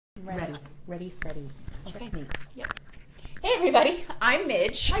Ready, Freddy. Okay. Check me. Yep. Hey everybody, I'm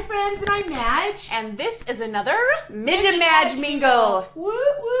Midge. Hi friends, and I'm Madge. And this is another Midge and Madge Mingle. Woo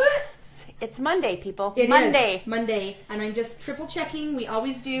woo. It's Monday, people. It Monday. is Monday, and I'm just triple checking. We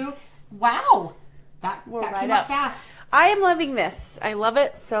always do. Wow, that right came up. up fast. I am loving this. I love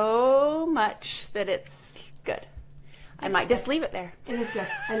it so much that it's good. I might just leave it there. It is good.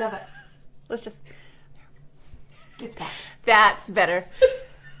 I love it. Let's just... It's back. That's better.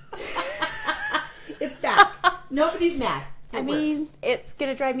 It's back. Nobody's mad. It works. It's going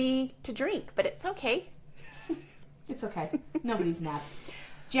to drive me to drink, but it's okay. It's okay. Nobody's mad.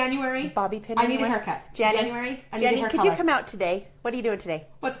 January. Bobby pin. I need a haircut. January. I need a hair could color. you come out today? What are you doing today?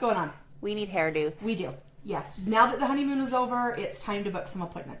 What's going on? We need hairdos. We do. Yes. Now that the honeymoon is over, it's time to book some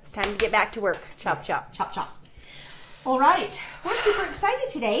appointments. Time to get back to work. Chop, Yes. chop. Chop, chop. All right. We're super excited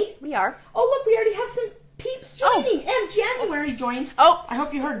today. We are. Oh, look, we already have some peeps joining. And January joined. Oh. I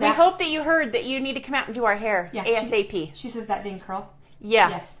hope you heard that. We hope that you heard that you need to come out and do our hair ASAP. She says that didn't curl. Yeah.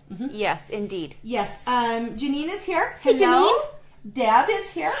 Yes. Yes, indeed. Yes. Janine is here. Hey, Hello. Janine. Deb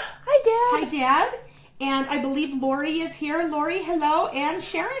is here. Hi, Deb. Hi, Deb. And I believe Lori is here. Lori, hello. And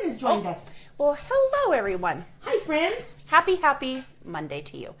Sharon has joined us. Well, hello, everyone. Hi, friends. Happy Monday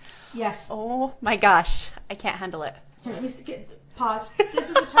to you. Yes. Oh, my gosh. I can't handle it. Here, let me pause. This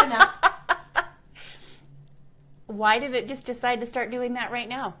is a timeout. Why did it just decide to start doing that right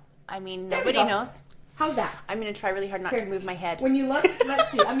now? I mean, There we nobody go. knows. How's that? I'm going to try really hard not Here. to move my head. When you look, let's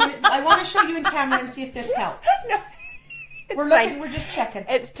see. I want to show you in camera and see if this helps. No, We're it's fine. looking. We're just checking.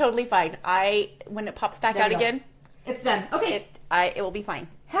 It's totally fine. When it pops back There out we go. again, It's done. Okay. it will be fine.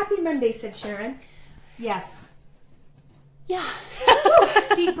 Happy Monday, said Sharon. Yes. Yeah.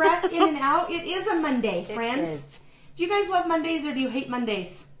 Deep breaths in and out. It is a Monday, friends. is. Do you guys love Mondays or do you hate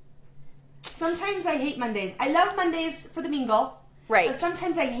Mondays? Sometimes I hate Mondays. I love Mondays for the mingle. Right. But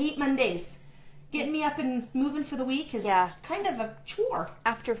sometimes I hate Mondays. Getting me up and moving for the week is kind of a chore.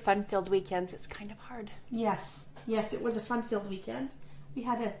 After fun-filled weekends, it's kind of hard. Yes. Yes, it was a fun-filled weekend. We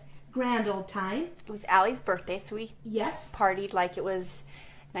had a grand old time. It was Allie's birthday, so we Yes. partied like it was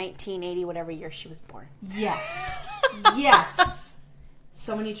 1980, whatever year she was born. Yes. Yes.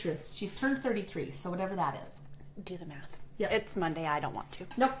 So many truths. She's turned 33, so whatever that is. Do the math. Yep. It's Monday. I don't want to.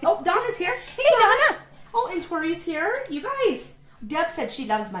 Nope. Oh, Donna's here. Hey, Donna. Oh, and Tori's here. You guys. Deb said she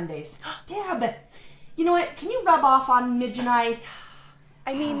loves Mondays. Deb, you know what? Can you rub off on Midge and I?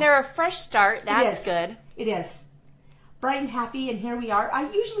 I mean, they're a fresh start. That's good. It is. Bright and happy, and here we are.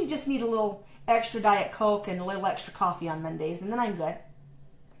 I usually just need a little extra Diet Coke and a little extra coffee on Mondays, and then I'm good.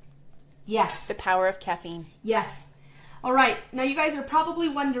 Yes. The power of caffeine. Yes. All right. Now, you guys are probably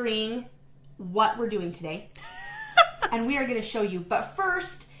wondering what we're doing today. And we are going to show you. But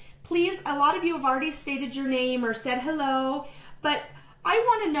first, please, a lot of you have already stated your name or said hello. But I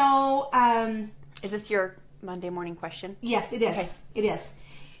want to know... Is this your Monday morning question? yes, it is. Okay. It is.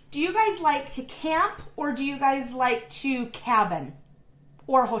 Do you guys like to camp or do you guys like to cabin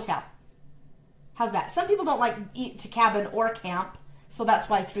or hotel? How's that? Some people don't like to cabin or camp, so that's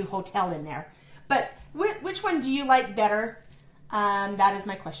why I threw hotel in there. But which one do you like better? That is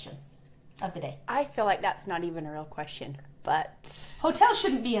my question of the day. I feel like that's not even a real question, but... Hotel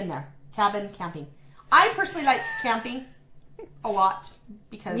shouldn't be in there. Cabin, camping. I personally like camping a lot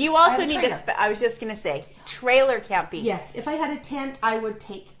because You I also have a need trailer. to... I was just going to say, trailer camping. Yes, if I had a tent, I would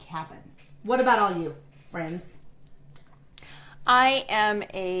take cabin. What about all you, friends? I am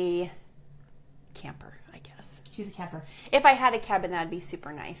a camper, I guess. She's a camper. If I had a cabin, that'd be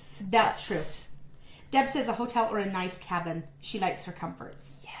super nice. That's true. Deb says a hotel or a nice cabin. She likes her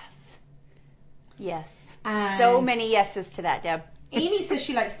comforts. Yes. Yes. Um, So many yeses to that, Deb. Amy says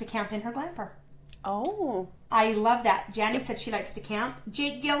she likes to camp in her glamper. Oh. I love that. Janny said she likes to camp.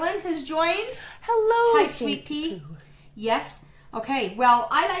 Jake Gillen has joined. Hello, Hi, Sweet Pea. Yes. Okay. Well,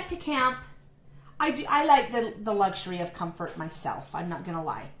 I like to camp. I like the luxury of comfort myself. I'm not gonna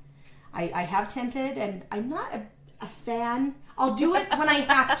lie. I have tented, and I'm not a fan. I'll do it when I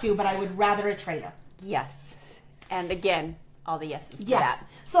have to, but I would rather a trailer. Yes. And again, all the yeses to Yes. that.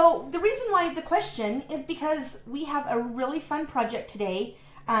 So the reason why the question is because we have a really fun project today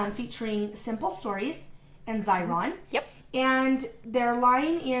featuring Simple Stories and Xyron. Yep. And their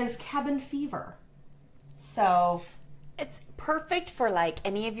line is Cabin Fever. So... It's perfect for like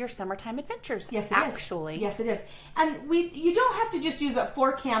any of your summertime adventures. yes, it is. Actually. Yes, it is. And you don't have to just use it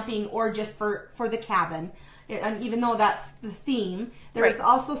for camping or just for the cabin. And even though that's the theme, there's Right.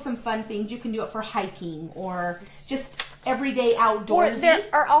 also some fun things. You can do it for hiking or just everyday Or outdoorsy. there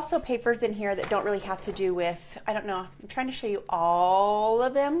are also papers in here that don't really have to do with, I don't know, I'm trying to show you all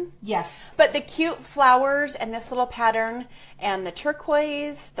of them. Yes. But the cute flowers and this little pattern and the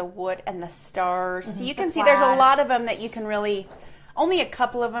turquoise, the wood, and the stars. So you can see there's a lot of them that you can really, only a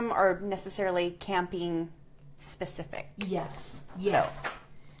couple of them are necessarily camping specific. Yes. So. Yes.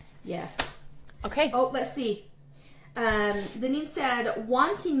 Yes. Okay. Oh, let's see. Deneen said,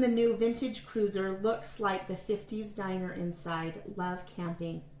 wanting the new vintage cruiser, looks like the 50s diner inside. Love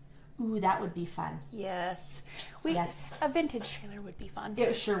camping. Ooh, that would be fun. Yes. Yes. A vintage trailer would be fun.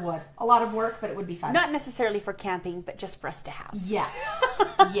 It sure would. A lot of work, but it would be fun. Not necessarily for camping, but just for us to have.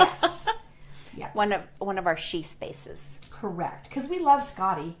 Yes. Yes. Yeah. One of our she spaces. Correct. Because we love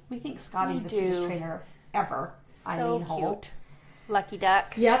Scotty. We think Scotty's We the cutest do. trainer ever. So whole. cute. Lucky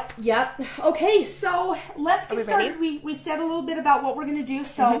duck. Yep, yep. Okay, so let's get started. We said a little bit about what we're going to do.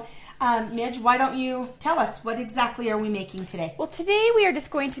 So, Midge, why don't you tell us what exactly are we making today? Well, today we are just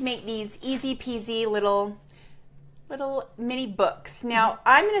going to make these easy peasy little mini books. Now,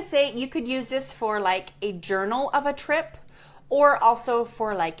 I'm going to say you could use this for like a journal of a trip, or also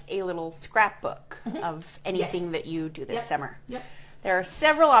for like a little scrapbook of anything that you do this summer. Yep. There are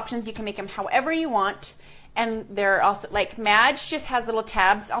several options. You can make them however you want. And they're also, like Madge just has little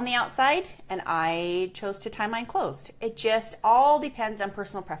tabs on the outside, and I chose to tie mine closed. It just all depends on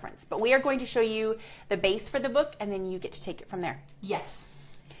personal preference. But we are going to show you the base for the book, and then you get to take it from there. Yes.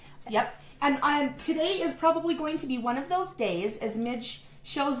 Yep. And today is probably going to be one of those days, as Midge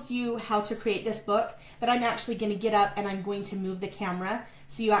shows you how to create this book, that I'm actually going to get up and I'm going to move the camera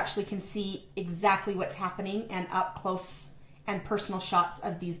so you actually can see exactly what's happening and up close and personal shots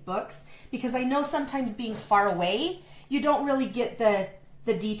of these books, because I know sometimes being far away you don't really get the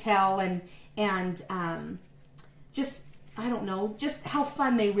detail and just, I don't know, just how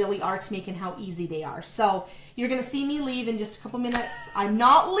fun they really are to make and how easy they are. So you're gonna see me leave in just a couple minutes. I'm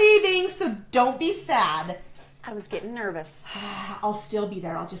not leaving, so don't be sad. I was getting nervous. I'll still be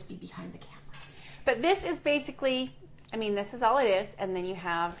there. I'll just be behind the camera. But this is basically, I mean, this is all it is, and then you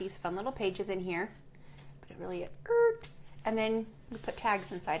have these fun little pages in here. But it really, and then we put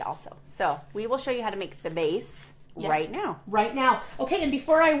tags inside also. So we will show you how to make the base right now. Right now. Okay, and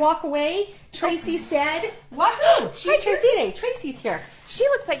before I walk away, Tracy said, what? She's here today. Tracy's here. She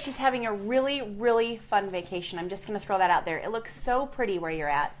looks like she's having a really, really fun vacation. I'm just going to throw that out there. It looks so pretty where you're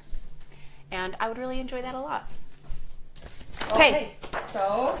at. And I would really enjoy that a lot. Okay.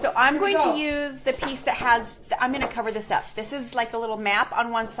 So I'm going to use the piece that has, I'm going to cover this up. This is like a little map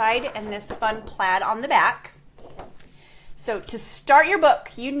on one side and this fun plaid on the back. So to start your book,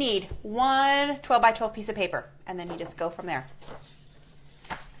 you need one 12 by 12 piece of paper, and then you just go from there.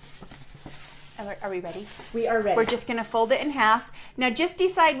 Are we ready? We are ready. We're just going to fold it in half. Now just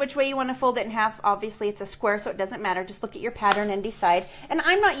decide which way you want to fold it in half. Obviously it's a square, so it doesn't matter. Just look at your pattern and decide. And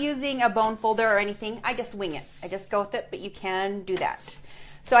I'm not using a bone folder or anything. I just wing it. I just go with it, but you can do that.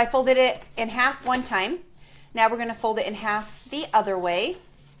 So I folded it in half one time. Now we're going to fold it in half the other way.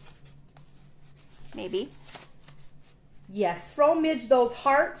 Maybe. Yes, throw Midge those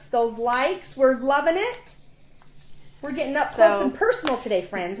hearts, those likes. We're loving it. We're getting up close and personal today,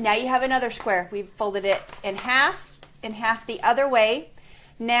 friends. Now you have another square. We've folded it in half the other way.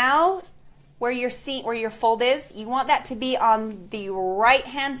 Now, where your fold is, you want that to be on the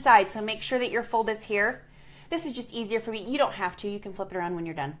right-hand side, so make sure that your fold is here. This is just easier for me. You don't have to. You can flip it around when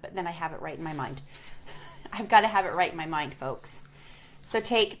you're done, but then I have it right in my mind. I've got to have it right in my mind, folks. So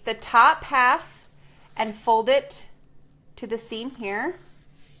take the top half and fold it to the seam here.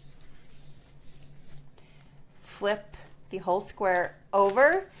 Flip the whole square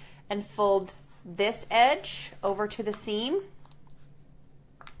over and fold this edge over to the seam.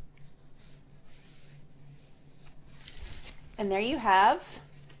 And there you have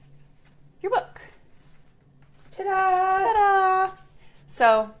your book. Ta-da! Ta-da!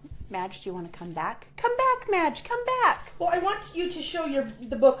 So, Madge, do you want to come back? Come back, Madge, come back. Well, I want you to show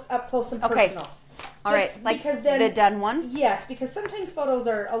the books up close and personal. All right, like the done one? Yes, because sometimes photos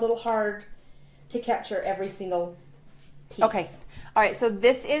are a little hard to capture every single piece. Okay. All right, so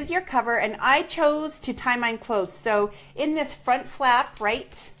this is your cover, and I chose to tie mine closed. So in this front flap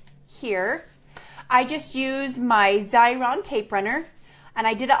right here, I just used my Xyron tape runner, and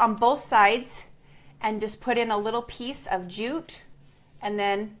I did it on both sides, and just put in a little piece of jute, and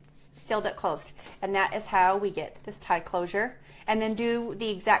then sealed it closed. And that is how we get this tie closure. And then do the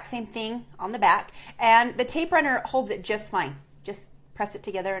exact same thing on the back. And the tape runner holds it just fine. Just press it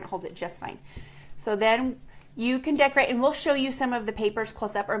together and it holds it just fine. So then you can decorate, and we'll show you some of the papers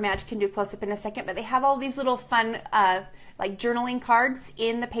close up, or Madge can do close up in a second, but they have all these little fun like journaling cards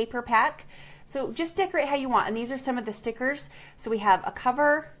in the paper pack. So just decorate how you want. And these are some of the stickers. So we have a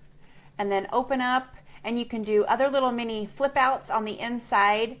cover and then open up, and you can do other little mini flip outs on the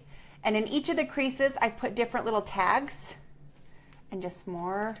inside. And in each of the creases, I put different little tags and just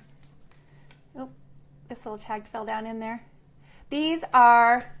more. Oh, this little tag fell down in there. These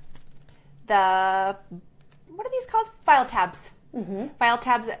are the, what are these called? File tabs. File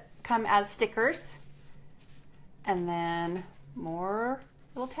tabs that come as stickers. And then more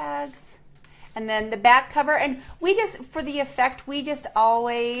little tags. And then the back cover. And we just, for the effect, we just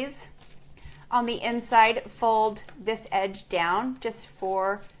always, on the inside, fold this edge down just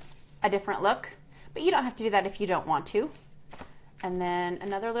for a different look. But you don't have to do that if you don't want to. And then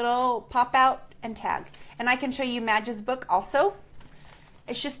another little pop out and tag. And I can show you Madge's book also.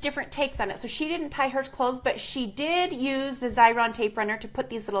 It's just different takes on it. So she didn't tie hers closed, but she did use the Xyron tape runner to put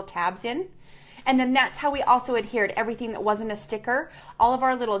these little tabs in. And then that's how we also adhered everything that wasn't a sticker. All of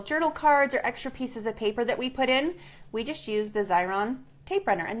our little journal cards or extra pieces of paper that we put in, we just used the Xyron tape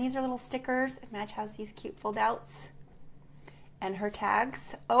runner. And these are little stickers. Madge has these cute fold outs. And her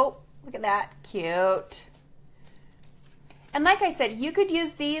tags. Oh, look at that. Cute. And like I said, you could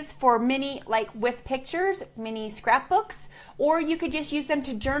use these for mini, like with pictures, mini scrapbooks, or you could just use them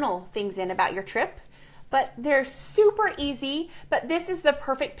to journal things in about your trip. But they're super easy, but this is the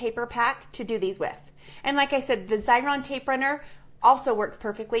perfect paper pack to do these with. And like I said, the Xyron tape runner also works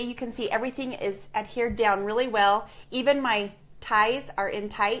perfectly. You can see everything is adhered down really well. Even my ties are in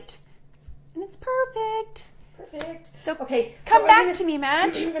tight, and it's perfect. Perfect. So okay, come back to me,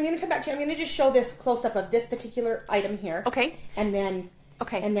 Madge. I'm going to come back to you. I'm going to just show this close up of this particular item here. Okay. And then.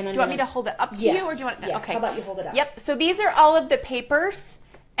 Okay. And then do you want me to hold it up to you, or do you want? Yes. Okay. How about you hold it up? Yep. So these are all of the papers,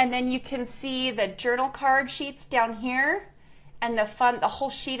 and then you can see the journal card sheets down here, and the whole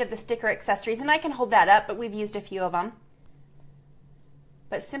sheet of the sticker accessories. And I can hold that up, but we've used a few of them.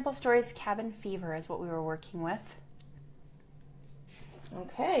 But Simple Stories Cabin Fever is what we were working with.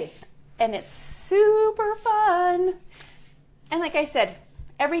 Okay. And it's super fun. And like I said,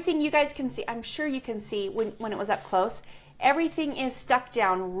 everything you guys can see, I'm sure you can see when it was up close, everything is stuck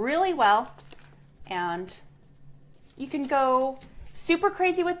down really well. And you can go super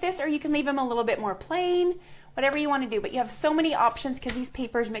crazy with this, or you can leave them a little bit more plain, whatever you want to do. But you have so many options because these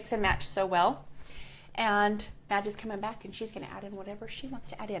papers mix and match so well. And Madge is coming back, and she's going to add in whatever she wants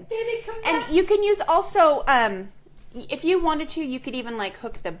to add in. Baby, come and back. you can use also, if you wanted to, you could even like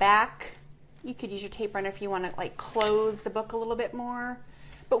hook the back. You could use your tape runner if you want to like close the book a little bit more.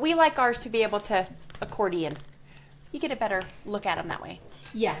 But we like ours to be able to accordion. You get a better look at them that way.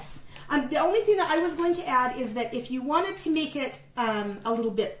 Yes. The only thing that I was going to add is that if you wanted to make it a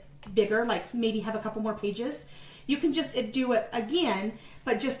little bit bigger, like maybe have a couple more pages, you can just do it again,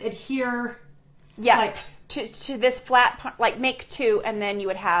 but just adhere. Yeah, like, to this flat part, like make two, and then you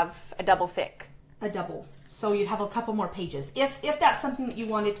would have a double thick. A double. So you'd have a couple more pages. If that's something that you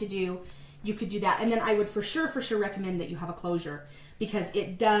wanted to do, you could do that. And then I would for sure recommend that you have a closure, because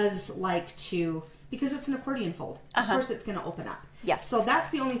it does like to, because it's an accordion fold. Of course it's going to open up. Yes. So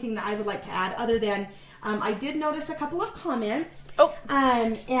that's the only thing that I would like to add, other than I did notice a couple of comments. Oh,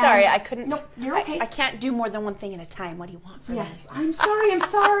 and sorry, I couldn't. Nope, you're okay. I can't do more than one thing at a time. What do you want from me? Yes, I'm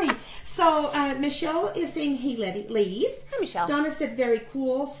sorry. So Michelle is saying, hey, ladies. Hi, Michelle. Donna said, very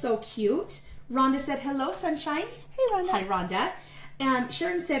cool, so cute. Rhonda said, hello, sunshines. Hey, Rhonda. Hi, Rhonda. And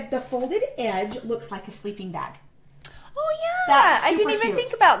Sharon said, the folded edge looks like a sleeping bag. Oh, yeah. That's I didn't super even cute.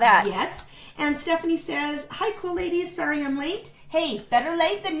 think about that. Yes. And Stephanie says, hi, cool ladies. Sorry I'm late. Hey, better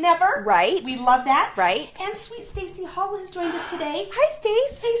late than never. Right. We love that. Right. And sweet Stacy Hall has joined us today. Hi,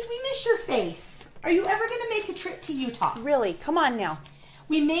 Stace. Stace, we miss your face. Are you ever going to make a trip to Utah? Really? Come on now.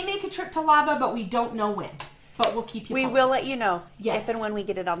 We may make a trip to Lava, but we don't know when. But we'll keep you posted. We will let you know Yes. if and when we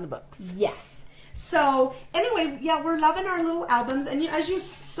get it on the books. Yes. So, anyway, yeah, we're loving our little albums. And as you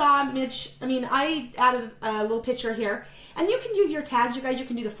saw, Mitch, I added a little picture here. And you can do your tags, you guys. You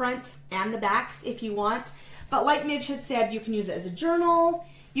can do the front and the backs if you want. But like Mitch had said, you can use it as a journal.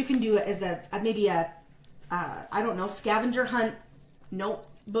 You can do it as maybe a I don't know, scavenger hunt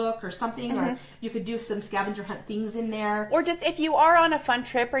notebook or something. Or you could do some scavenger hunt things in there. Or just if you are on a fun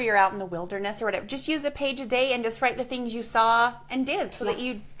trip or you're out in the wilderness or whatever, just use a page a day and just write the things you saw and did so that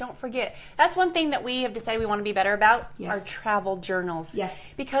you don't forget. That's one thing that we have decided we want to be better about, our travel journals. Yes.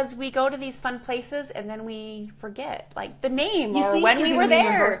 Because we go to these fun places and then we forget, like the name You or think when you're we gonna were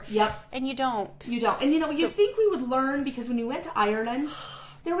there. remember. Yep. And you don't. You don't. And you think we would learn, because when we went to Ireland,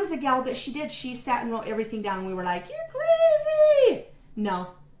 there was a gal that she sat and wrote everything down, and we were like, you're crazy. No.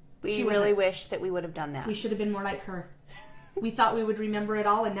 We really wish that we would have done that. We should have been more like her. We thought we would remember it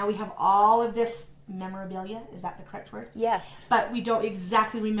all, and now we have all of this memorabilia. Is that the correct word? Yes. But we don't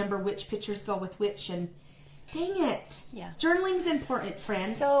exactly remember which pictures go with which, and dang it. Yeah. Journaling's important,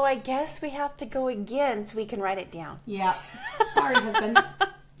 friends. So I guess we have to go again so we can write it down. Yeah. Sorry, husbands.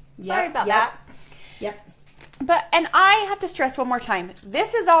 Sorry about that. Yep. But, and I have to stress one more time,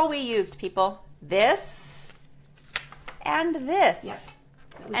 this is all we used, people. This and this. Yep.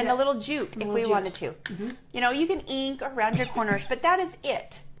 And a little jute if we wanted to. Mm-hmm. You know, you can ink around your corners, but that is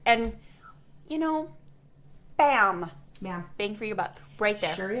it. And, you know, bam. Yeah. Bang for your buck. Right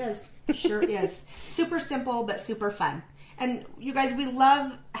there. Sure is. Sure is. Super simple, but super fun. And you guys, we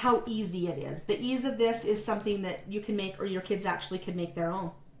love how easy it is. The ease of this is something that you can make, or your kids actually could make their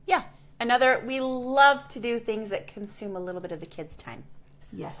own. Yeah. We love to do things that consume a little bit of the kids' time.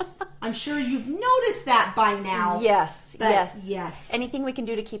 Yes. I'm sure you've noticed that by now. Yes. But Yes. Anything we can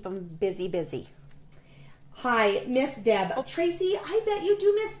do to keep them busy. Hi, Miss Deb. Oh, Tracy, I bet you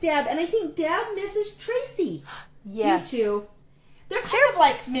do miss Deb. And I think Deb misses Tracy. Yes. You too. They're kind of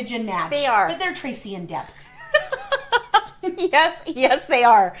like Midge and Madge. They are. But they're Tracy and Deb. Yes, they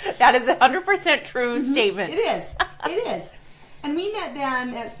are. That is a 100% true statement. It is. It is. And we met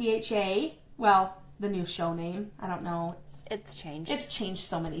them at CHA. Well, the new show name. I don't know. It's changed. It's changed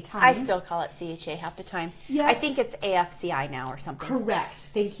so many times. I still call it CHA half the time. Yes. I think it's AFCI now or something. Correct.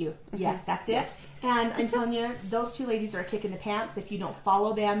 Thank you. Yes, that's it. Yes. And I'm telling you, those two ladies are a kick in the pants. If you don't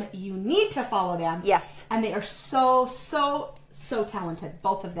follow them, you need to follow them. Yes. And they are so talented.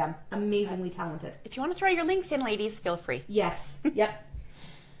 Both of them. Amazingly talented. If you want to throw your links in, ladies, feel free. Yes. Yep.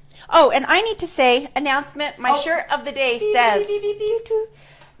 Oh, and I need to say, announcement, my shirt of the day says,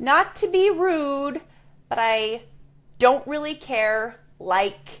 not to be rude, but I don't really care,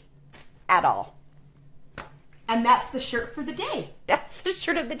 at all. And that's the shirt for the day. That's the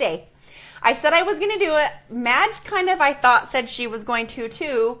shirt of the day. I said I was going to do it. Madge I thought said she was going to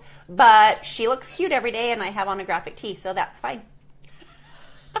too, but she looks cute every day and I have on a graphic tee, so that's fine.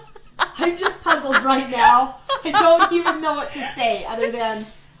 I'm just puzzled right now. I don't even know what to say other than,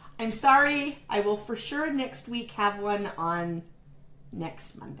 I'm sorry. I will for sure next week have one on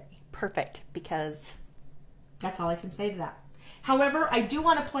next Monday. Perfect, because that's all I can say to that. However, I do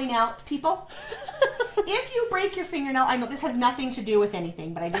want to point out, people, if you break your fingernail, I know this has nothing to do with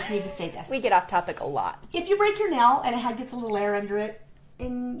anything, but I just need to say this. We get off topic a lot. If you break your nail and it gets a little air under it,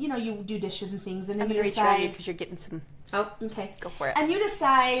 and you do dishes and things, and then you decide, because you're getting some. Oh, okay. Go for it. And you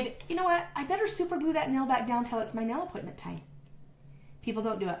decide, you know what? I better super glue that nail back down till it's my nail appointment time. People,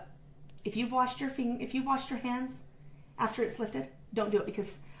 don't do it. If you've washed your hands after it's lifted, don't do it,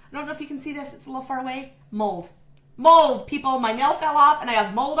 because I don't know if you can see this. It's a little far away. Mold, people. My nail fell off, and I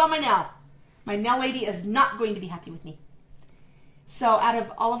have mold on my nail. My nail lady is not going to be happy with me. So, out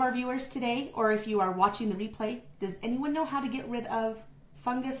of all of our viewers today, or if you are watching the replay, does anyone know how to get rid of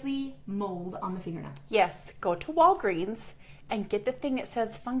fungusy mold on the fingernail? Yes, go to Walgreens and get the thing that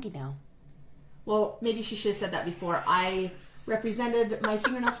says fungi nail. Well, maybe she should have said that before. I represented my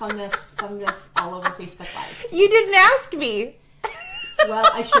fingernail fungus all over Facebook Live today. You didn't ask me. Well,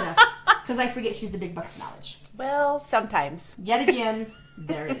 I should have, because I forget she's the big buck of knowledge. Well, sometimes. Yet again,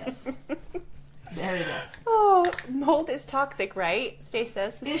 there it is. There it is. Oh, mold is toxic, right? Stay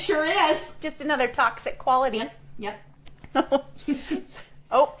says. It sure is. Just another toxic quality. Yep.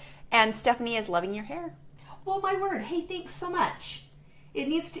 Oh, and Stephanie is loving your hair. Well, my word. Hey, thanks so much.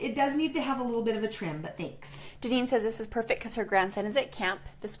 It does need to have a little bit of a trim, but thanks. Dadine says this is perfect because her grandson is at camp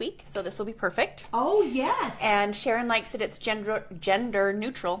this week, so this will be perfect. Oh, yes. And Sharon likes it. It's gender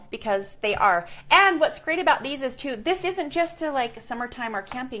neutral because they are. And what's great about these is, too, this isn't just a summertime or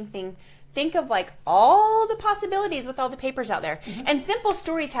camping thing. Think of all the possibilities with all the papers out there. Mm-hmm. And Simple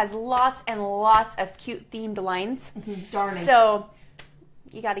Stories has lots and lots of cute themed lines. Mm-hmm. Darning. So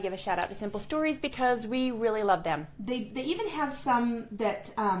you got to give a shout out to Simple Stories because we really love them. They even have some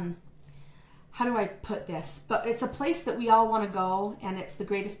that, how do I put this? But it's a place that we all want to go, and it's the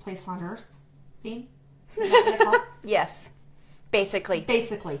greatest place on earth theme. Is that what they call it? Yes,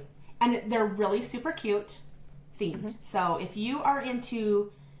 basically. And they're really super cute themed. Mm-hmm. So if you are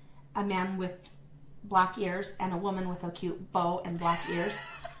into a man with black ears and a woman with a cute bow and black ears,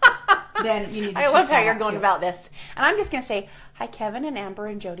 then you need to I love how you're going about this. And I'm just going to say, hi, Kevin and Amber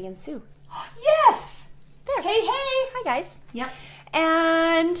and Jody and Sue. Yes! There. Hey. Hi, guys. Yep.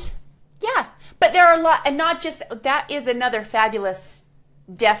 And, yeah. But there are a lot, and not just, that is another fabulous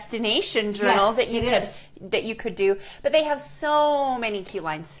destination journal Yes, that you could do. But they have so many cute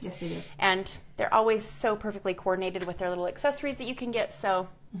lines. Yes, they do. And they're always so perfectly coordinated with their little accessories that you can get. So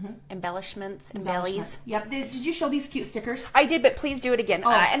embellishments and bellies. Yep. Did you show these cute stickers? I did, but please do it again.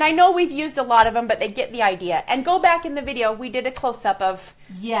 Oh. And I know we've used a lot of them, but they get the idea. And go back in the video. We did a close-up of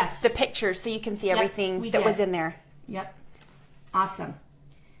Yes. the pictures so you can see everything that was in there. Yep. Awesome.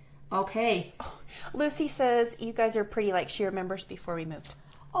 Okay. Lucy says, you guys are pretty like she remembers before we moved.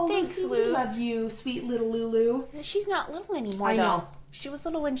 Oh, Thanks, Lucy, we Luz. love you, sweet little Lulu. She's not little anymore, I though. know. She was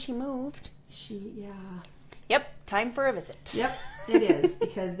little when she moved. Yeah. Yep, time for a visit. Yep, it is,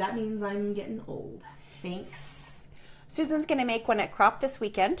 because that means I'm getting old. Thanks. Susan's going to make one at Crop this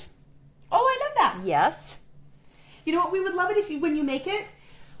weekend. Oh, I love that. Yes. You know what? We would love it if you, when you make it,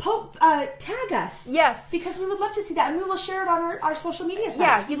 tag us. Yes. Because we would love to see that, and we will share it on our social media sites.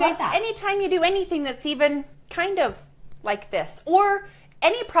 Yeah, We you love guys, that. anytime you do anything that's even kind of like this, or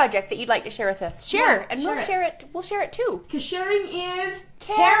any project that you'd like to share with us, share, Yeah, and share we'll it. share it. We'll share it too. Because sharing is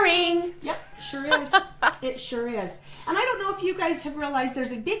Caring. Yep, sure is. It sure is. And I don't know if you guys have realized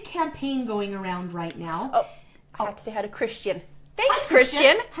there's a big campaign going around right now. Oh, I have to say hi to Christian. Thanks, Hi,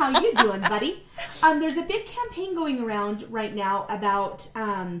 Christian. How you doing, buddy? There's a big campaign going around right now about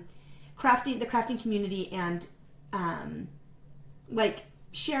the crafting community and like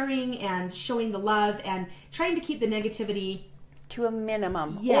sharing and showing the love and trying to keep the negativity To a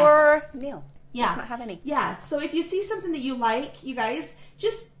minimum. Yes. Or nil. Yeah. Let's not have any. Yeah. So if you see something that you like, you guys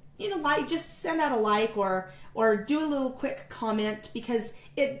just just send out a like or do a little quick comment, because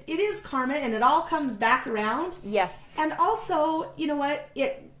it is karma and it all comes back around. Yes. And also, you know what?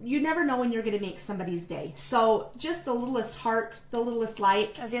 You never know when you're going to make somebody's day. So just the littlest heart, the littlest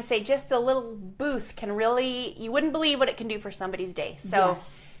like. I was going to say, just the little boost can really, you wouldn't believe what it can do for somebody's day. So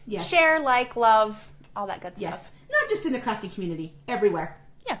Yes. share, like, love, all that good Yes. stuff. Not just in the crafting community. Everywhere.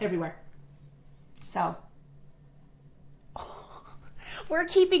 Yeah. Everywhere. So. We're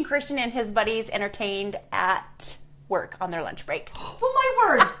keeping Christian and his buddies entertained at work on their lunch break. Oh,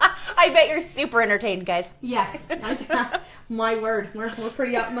 my word. I bet you're super entertained, guys. Yes. My word. We're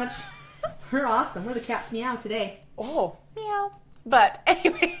pretty up much. We're awesome. We're the cat's meow today. Oh, meow. But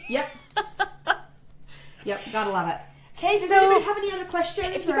anyway. Yep. Yep. Gotta love it. Hey, does So, anybody have any other questions?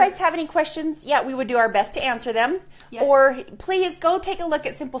 If you guys have any questions, yeah, we would do our best to answer them. Yes. Or please go take a look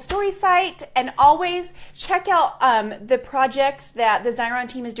at Simple Stories site, and always check out the projects that the Xyron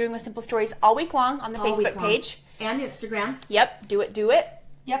team is doing with Simple Stories all week long on the All week Facebook long. page. And Instagram. Yep, do it.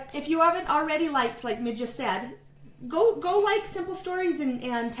 Yep. If you haven't already liked, like Midge just said, go like Simple Stories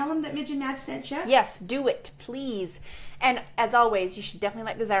and tell them that Midge and Madge sent you. Yes, do it, please. And as always, you should definitely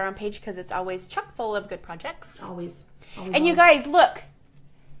like the Xyron page because it's always chock full of good projects. Always. And you guys, look.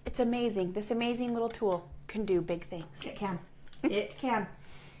 It's amazing. This amazing little tool can do big things. It can. It can.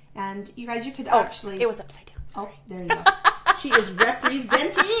 And you guys, you could actually... It was upside down. Oh, there you go. She is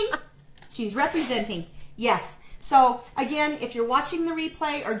representing. She's representing. Yes. So, again, if you're watching the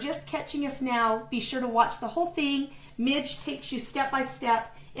replay or just catching us now, be sure to watch the whole thing. Midge takes you step by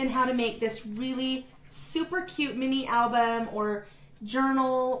step in how to make this really super cute mini album or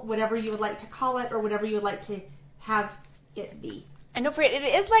journal, whatever you would like to call it or whatever you would like to have it be. And don't forget, it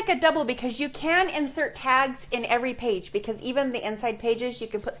is like a double because you can insert tags in every page, because even the inside pages you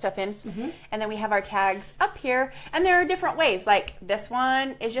can put stuff in. And then we have our tags up here, and there are different ways. Like this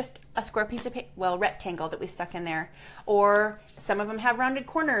one is just a square piece of rectangle that we stuck in there. Or some of them have rounded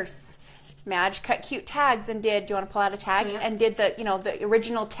corners. Madge cut cute tags and did, do you want to pull out a tag? Yeah. And did the, the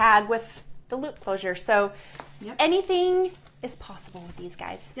original tag with the loop closure. So anything is possible with these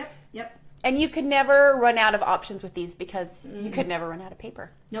guys. Yep. And you could never run out of options with these because you could never run out of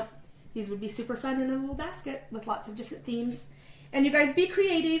paper. Nope. These would be super fun in a little basket with lots of different themes. And you guys, be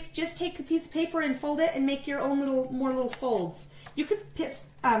creative. Just take a piece of paper and fold it and make your own more little folds. You could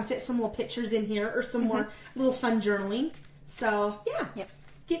fit some little pictures in here or some more little fun journaling. So, yeah.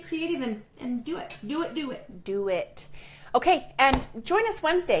 Get creative and do it. Do it. Okay, and join us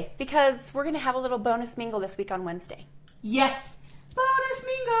Wednesday because we're going to have a little bonus mingle this week on Wednesday. Yes. Bonus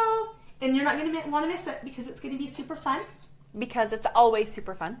mingle. And you're not going to want to miss it because it's going to be super fun. Because it's always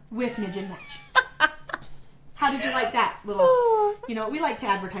super fun. With Midge and Madge. How did you like that little... we like to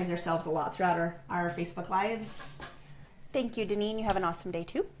advertise ourselves a lot throughout our Facebook Lives. Thank you, Deneen. You have an awesome day,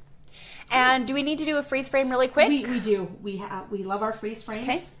 too. And do we need to do a freeze frame really quick? We do. We love our freeze frames.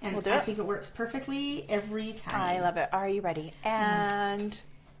 Okay, and we'll do I it. think it works perfectly every time. I love it. Are you ready? And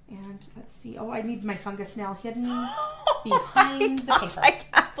let's see. Oh, I need my fungus now hidden behind the paper. I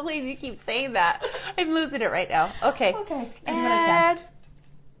can't believe you keep saying that. I'm losing it right now. Okay. Okay. And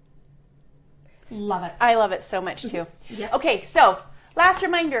love it. I love it so much too. Yep. Okay, so Last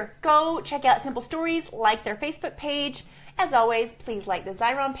reminder, go check out Simple Stories, like their Facebook page. As always, please like the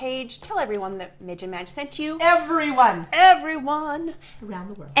Xyron page. Tell everyone that Midge and Madge sent you. Everyone. Everyone.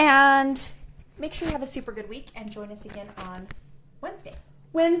 Around the world. And make sure you have a super good week and join us again on Wednesday.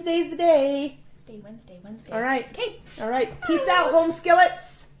 Wednesday's the day. Wednesday. All right. Okay. All right. Peace out, home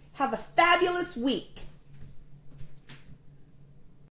skillets. Have a fabulous week.